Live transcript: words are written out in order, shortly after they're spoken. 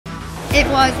It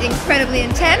was incredibly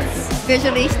intense,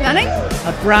 visually stunning.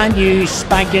 A brand new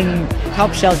spanking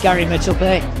top shelf Gary Mitchell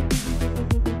play.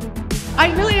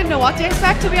 I really didn't know what to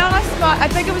expect, to be honest, but I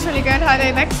think it was really good how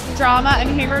they mixed drama and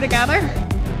humour together.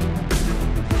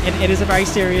 It is a very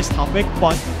serious topic,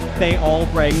 but they all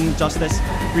bring just this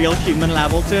real human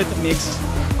level to it that makes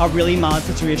a really mad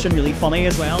situation really funny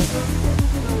as well.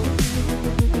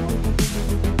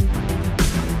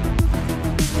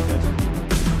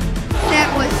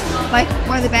 That was like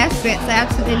one of the best bits. I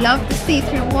absolutely love the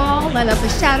see-through wall, I love the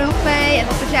shadow play and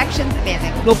the projections,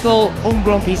 amazing. Local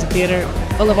homegrown piece of theatre,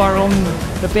 full of our own,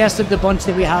 the best of the bunch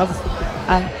that we have.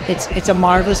 And it's a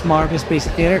marvellous, marvellous piece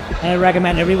of theatre. And I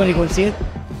recommend everybody go and see it.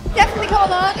 Definitely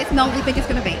call on, it's not what we think it's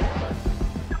going to be.